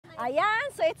Ayan,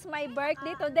 so it's my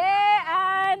birthday today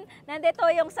and nandito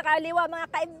yung sa kaliwa mga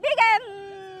kaibigan.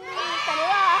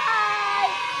 Kaliwa, hi!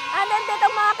 And nandito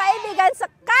mga kaibigan sa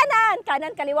kanan.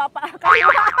 Kanan, kaliwa pa.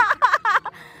 Kaliwa.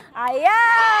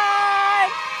 Ayan!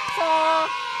 So,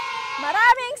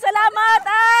 maraming salamat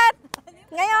at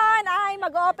ngayon ay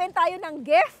mag-open tayo ng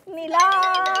gift nila.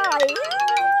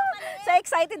 Ayan! So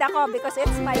excited ako because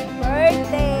it's my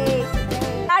birthday.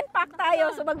 Unpack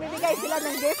tayo, so magbibigay sila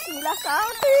ng gift nila sa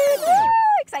akin.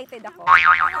 Excited ako.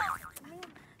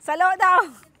 Salo daw.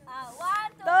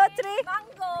 1, 2, 3.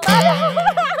 Mango.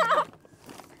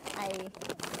 Ay.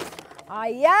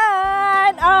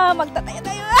 Ayan. Magtatayo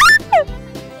tayo.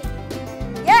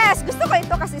 Yes, gusto ko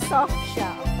ito kasi soft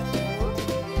siya.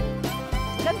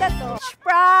 Ganda to.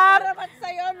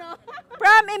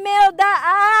 From Imelda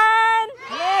and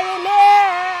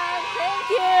Marilyn. Thank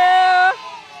you.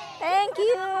 Thank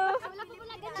you.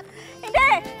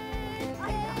 Hindi.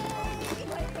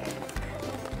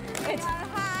 It's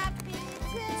happy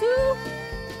to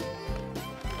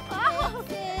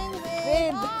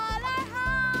with all our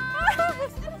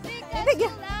hearts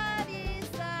because love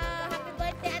is happy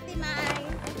birthday, Ate Mai.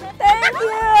 Thank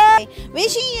you.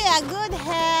 Wishing you a good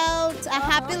health, a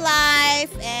happy life,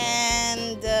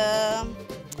 and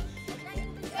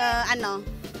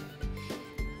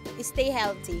stay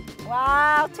healthy.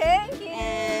 Wow, thank you.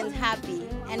 And happy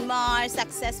and more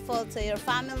successful to your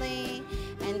family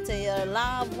and to your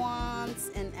loved ones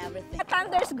and everything.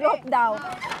 Thunders group daw.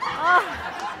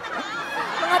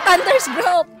 Mga Thunders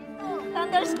group.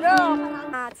 Thunders group.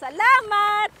 At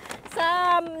salamat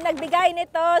sa nagbigay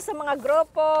nito sa mga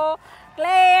grupo.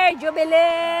 Claire,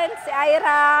 Jubilin, si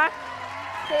Ira,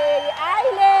 si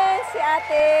Aileen, si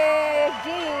Ate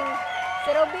Jean, si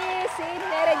Ruby, si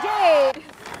Nere J.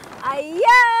 Ayan!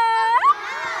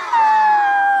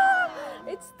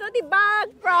 It's to the bag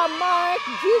from Mark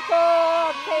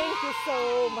Jacob. Thank you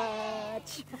so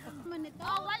much.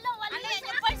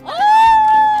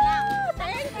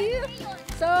 Thank you.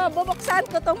 So, bubuksan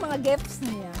ko tong mga gifts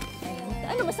niya.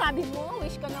 Ano masabi mo?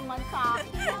 Wish ka naman sa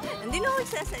akin. Hindi na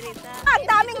ako sasalita. Ang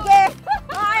daming gift!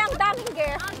 Ay, ang daming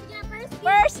gift.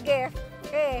 First gift.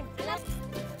 Okay.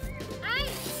 Ay!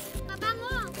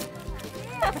 Mabango!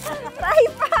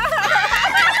 Tripod!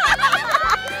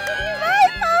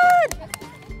 Tripod!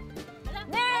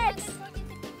 Next!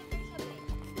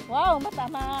 Wow,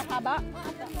 mahaba.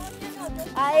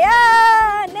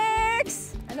 Ayan!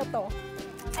 Next! Ano to?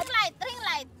 Ring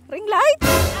light. Ring light?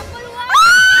 Apple Watch.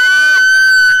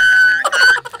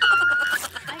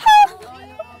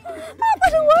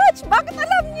 Apple Watch! Bakit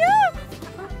alam niya?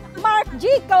 Mark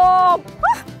Jacob!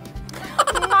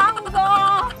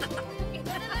 Mango!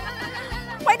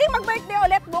 Pwede mag-birthday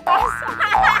ulit bukas.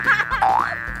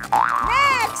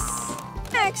 Next!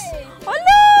 Next!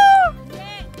 Hello!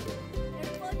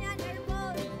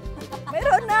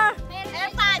 Meron na.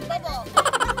 AirPod, Bobo.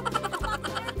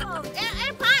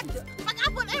 AirPod.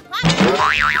 Pag-apple, AirPod.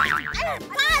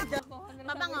 AirPod.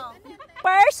 Mabango.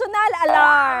 Personal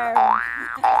alarm.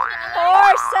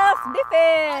 For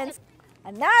self-defense.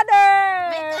 Another.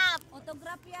 Makeup.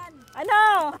 Autograph yan.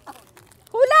 Ano?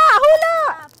 Hula!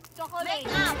 Hula! Chocolate.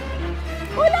 Makeup.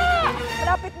 Hula!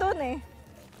 Malapit dun eh.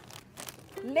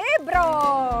 Libro.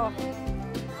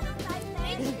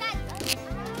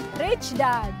 Rich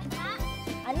Dad.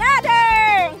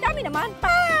 Another! Ang dami naman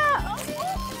pa!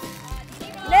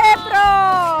 Libro!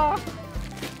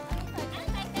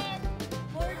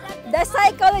 The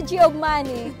Psychology of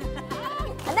Money.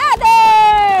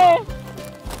 Another!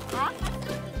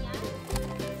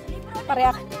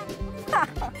 Pareha.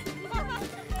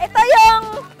 Ito yung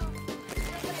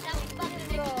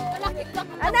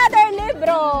another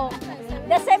libro.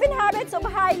 The 7 Habits of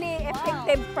Highly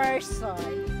Effective Person.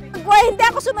 Boy, hindi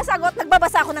ako sumasagot.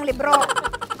 Nagbabasa ako ng libro.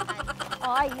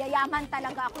 Ay, yayaman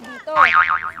talaga ako dito.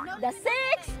 The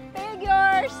 6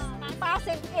 Figures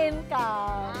Passive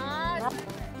Income.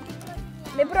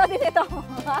 Libro din ito.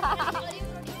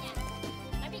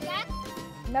 Nabigat?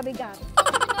 Nabigat.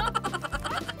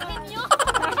 Inyo?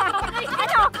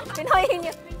 Ano? Pinoyin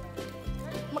niyo.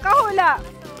 Makahula.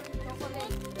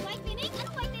 Whitening? Ano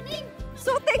whitening?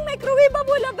 Soothing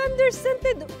microwavable lavender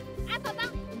scented Ato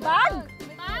bang? bag.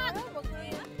 Bag.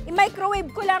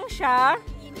 I-microwave ko lang siya.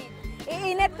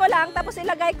 Iinit ko lang, tapos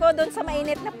ilagay ko doon sa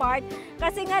mainit na part.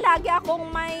 Kasi nga lagi akong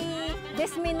may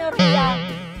dysmenorrhea.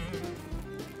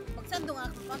 Magsandong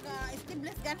ako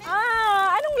pagka-stable ganit.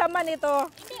 Anong laman ito?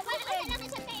 Hindi, wala lang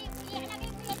sa tape. Ilagay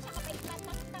mo yan sa kapit.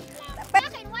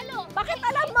 Bakit? 8. Bakit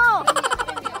alam mo?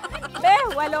 Be,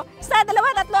 8. 1, 2, 3,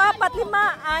 4, 5,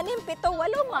 6, 7,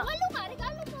 8 nga. 8 nga,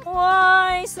 regalo mo.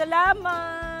 Uy,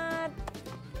 salamat.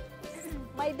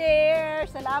 My dear,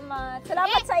 salamat.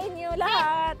 Salamat sa inyo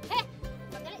lahat.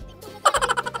 Madali, tingko na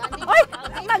tayo. Oy,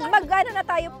 ano na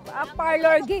tayo,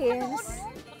 parlor games.